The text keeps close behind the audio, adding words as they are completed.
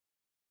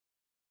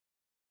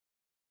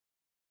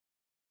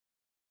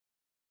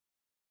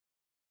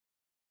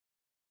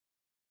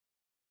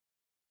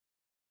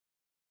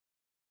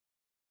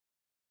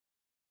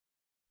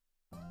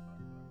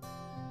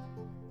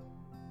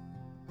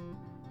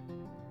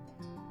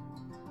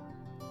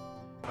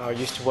I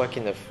used to work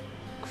in a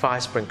fire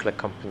sprinkler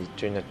company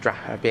doing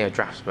being a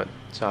draftsman,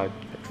 so I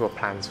draw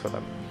plans for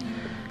them.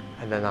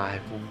 And then I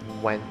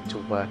went to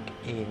work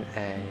in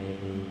a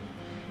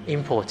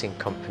importing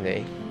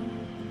company,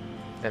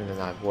 and then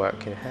I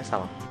work in a hair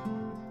salon.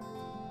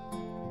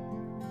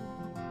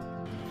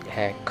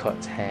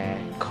 Haircut, hair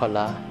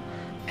colour,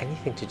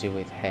 anything to do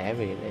with hair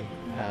really.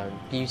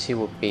 Beauty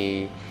would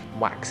be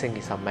waxing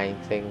is our main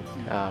thing,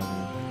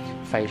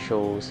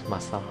 facials,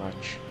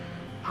 massage,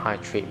 eye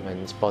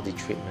treatments, body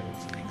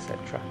treatments,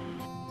 etc.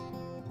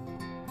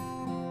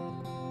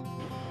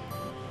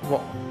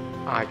 What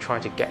I try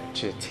to get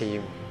to the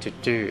team to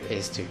do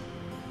is to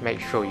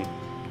make sure you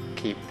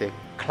keep the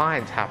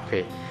client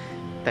happy.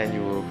 Then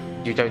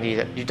you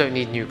don't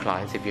need new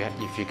clients if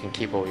you can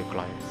keep all your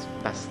clients.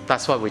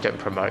 That's what we don't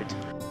promote.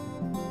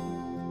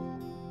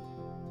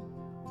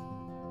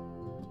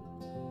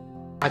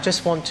 I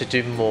just want to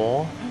do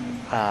more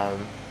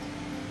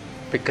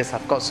because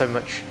I've got so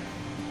much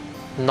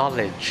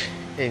knowledge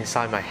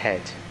inside my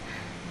head.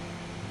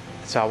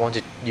 So I want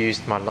to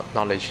use my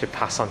knowledge to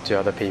pass on to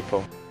other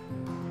people.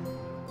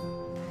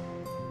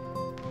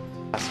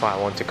 That's why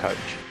I want to coach.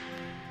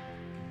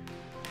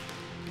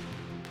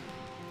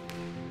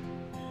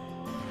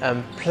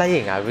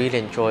 Playing, I really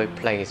enjoy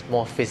playing. It's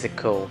more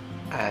physical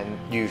and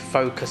you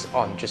focus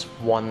on just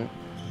one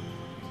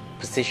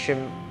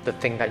position, the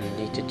thing that you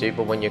need to do.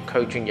 But when you're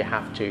coaching, you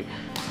have to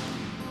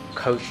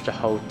coach the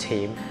whole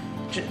team.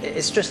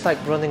 It's just like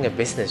running a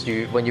business.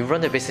 When you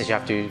run a business,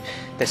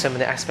 there's so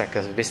many aspects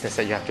of the business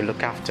that you have to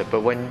look after.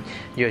 But when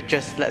you're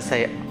just, let's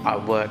say I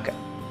work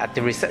at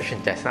the reception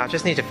desk, and I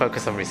just need to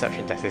focus on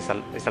reception desk,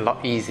 it's a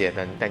lot easier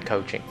than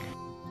coaching.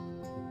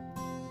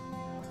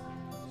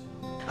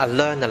 I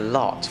learn a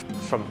lot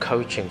from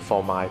coaching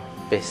for my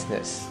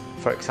business.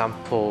 For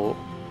example,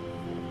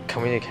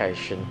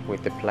 communication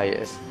with the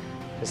players,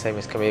 the same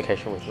as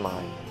communication with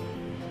my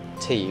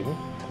team.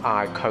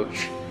 I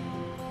coach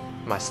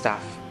my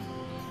staff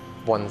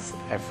once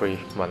every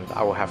month.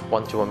 I will have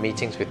one-to-one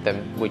meetings with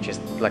them, which is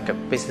like a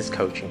business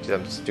coaching to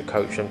them, to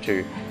coach them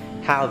to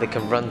how they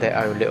can run their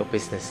own little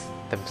business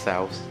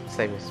themselves.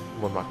 Same as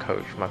with my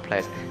coach, my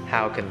players,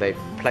 how can they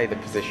play the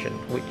position,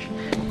 which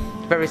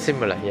is very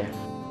similar, yeah.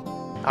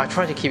 I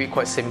try to keep it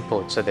quite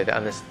simple so that they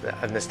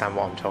understand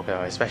what I'm talking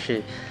about,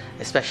 especially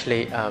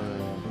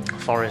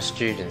foreign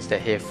students. They're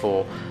here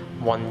for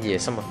 1 year.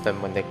 Some of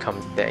them, when they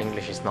come, their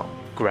English is not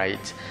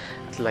great.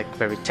 Like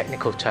very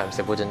technical terms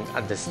they wouldn't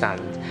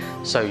understand.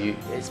 So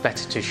it's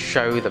better to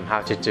show them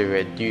how to do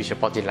it, use your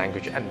body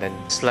language, and then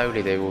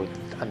slowly they will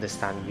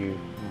understand you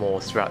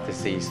more throughout the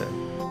season.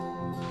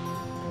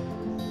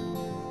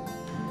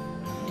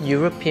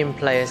 European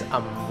players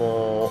are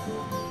more,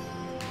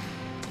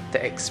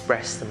 they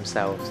express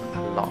themselves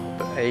a lot,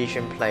 but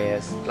Asian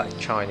players like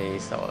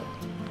Chinese or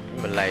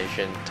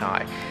Malaysian,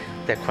 Thai,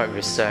 they're quite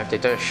reserved. They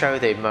don't show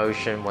the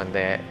emotion when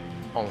they're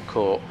on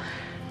court.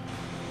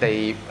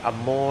 They are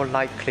more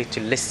likely to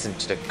listen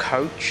to the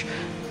coach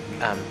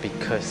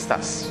because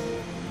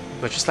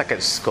we're just like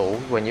at school.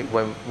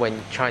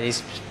 When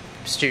Chinese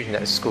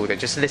students at school, they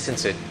just listen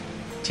to the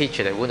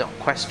teacher. They will not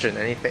question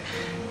anything.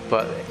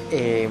 But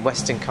in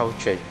Western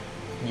culture,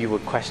 you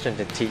would question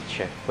the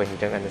teacher when you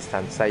don't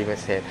understand. Same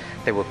as here,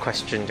 they will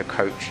question the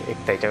coach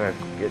if they don't.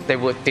 They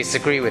would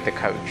disagree with the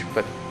coach,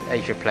 but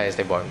Asian players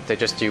they won't. They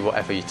just do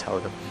whatever you tell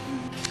them.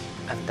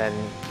 And then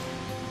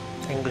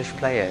English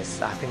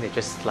players, I think they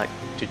just like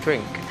to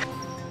drink.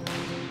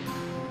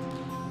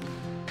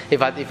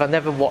 If I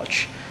never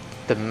watch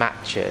the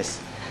matches,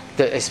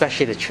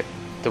 especially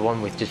the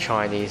one with the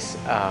Chinese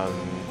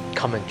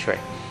commentary,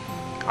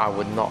 I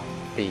would not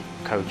be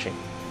coaching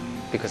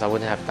because I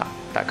wouldn't have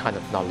that kind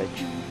of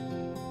knowledge.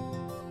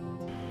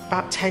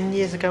 About 10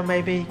 years ago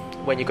maybe,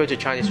 when you go to a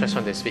Chinese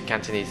restaurant they speak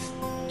Cantonese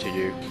to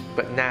you,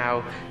 but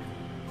now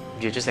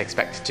you're just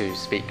expected to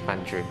speak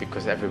Mandarin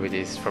because everybody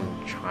is from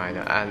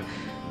China. And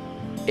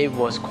it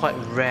was quite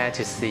rare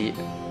to see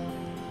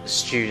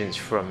students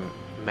from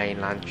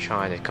mainland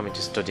China coming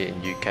to study in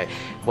UK.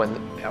 When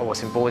I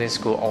was in boarding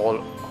school, all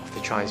of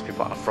the Chinese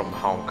people are from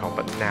Hong Kong,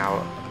 but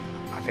now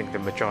I think the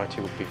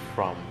majority would be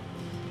from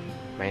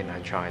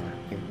mainland China.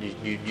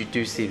 You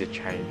do see the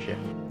change, yeah.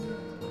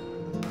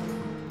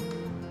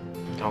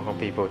 Hong Kong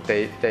people,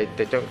 they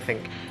don't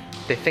think,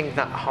 they think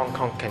that Hong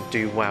Kong can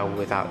do well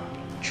without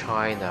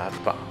China,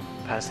 but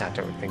personally I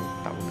don't think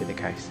that would be the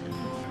case.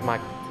 My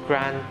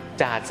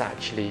granddad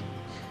actually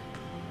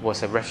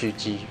was a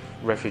refugee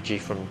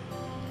from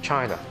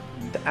China,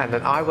 and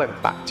then I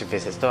went back to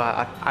visit, so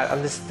I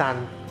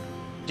understand,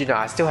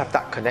 I still have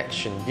that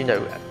connection. We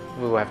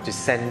will have to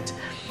send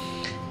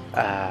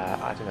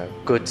I don't know,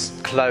 goods,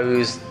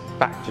 clothes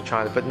back to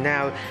China, but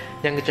now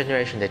younger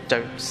generation they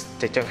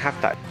don't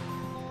have that.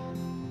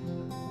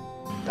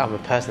 I'm a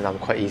person, I'm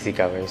quite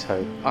easygoing,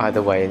 so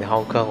either way in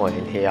Hong Kong or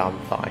in here I'm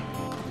fine.